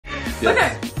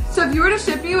Yes. Okay, so if you were to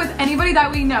ship me with anybody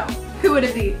that we know, who would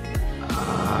it be?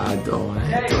 Do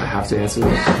I have to answer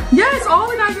this? Yes, all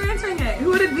the guys are answering it. Who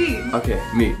would it be? Okay,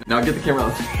 me. Now get the camera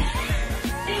on.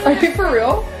 Are you for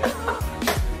real?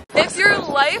 If your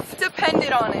life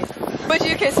depended on it, would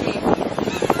you kiss me?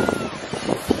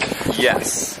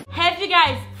 Yes. Have you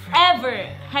guys ever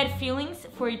had feelings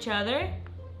for each other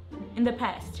in the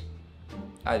past?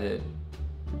 I did.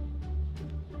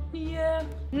 Yeah.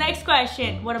 Next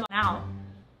question. What about now?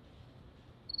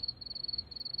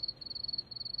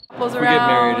 If we get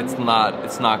married,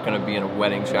 it's not gonna be in a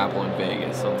wedding chapel in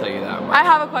Vegas. I'll tell you that much. I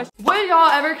have a question. Would y'all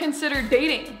ever consider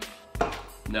dating?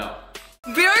 No.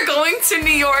 We are going to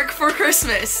New York for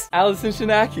Christmas. Allison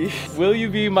Shinaki, will you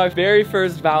be my very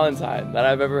first Valentine that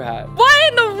I've ever had? What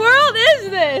in the world is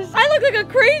this? I look like a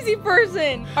crazy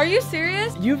person. Are you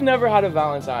serious? You've never had a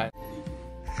Valentine.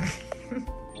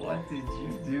 What did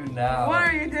you do now? What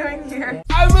are you doing here?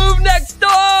 I moved next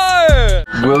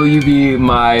door! Will you be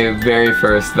my very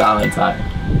first Valentine?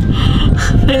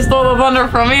 He stole the thunder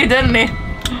from me, didn't he?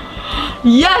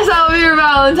 Yes, I'll be your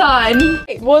Valentine.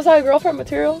 Was I girlfriend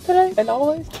material today and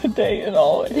always? Today and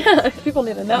always. Yeah, people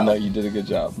need to know. No, you did a good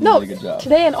job. You No, did a good job.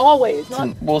 today and always.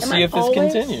 Not, We'll see if this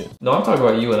continues. No, I'm talking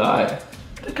about you and I.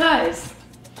 Guys,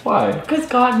 Why? because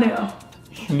God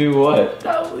knew Knew what?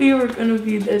 that we were gonna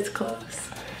be this close.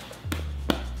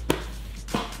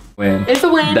 Win. It's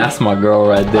a win. That's my girl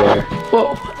right there.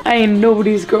 Whoa, I ain't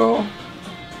nobody's girl.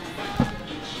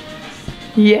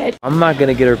 Yet. I'm not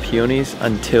gonna get her peonies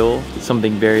until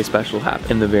something very special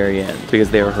happens in the very end because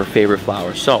they are her favorite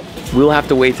flowers. So we'll have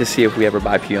to wait to see if we ever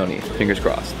buy peony. Fingers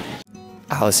crossed.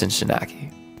 Allison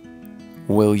Shinaki,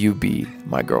 will you be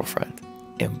my girlfriend?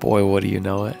 And boy, what do you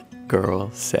know it?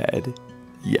 Girl said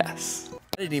yes.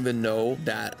 I didn't even know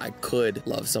that I could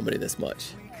love somebody this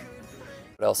much.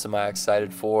 What else am I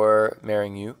excited for?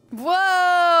 Marrying you.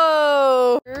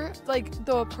 Whoa! You're like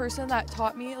the person that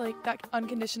taught me like that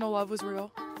unconditional love was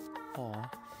real. Aw.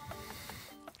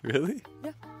 Really?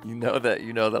 Yeah. You know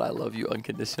that I love you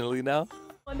unconditionally now?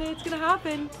 One day it's gonna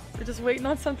happen. We're just waiting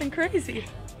on something crazy.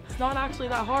 It's not actually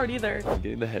that hard either. I'm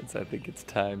getting the hints. I think it's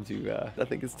time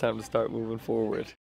to start moving forward.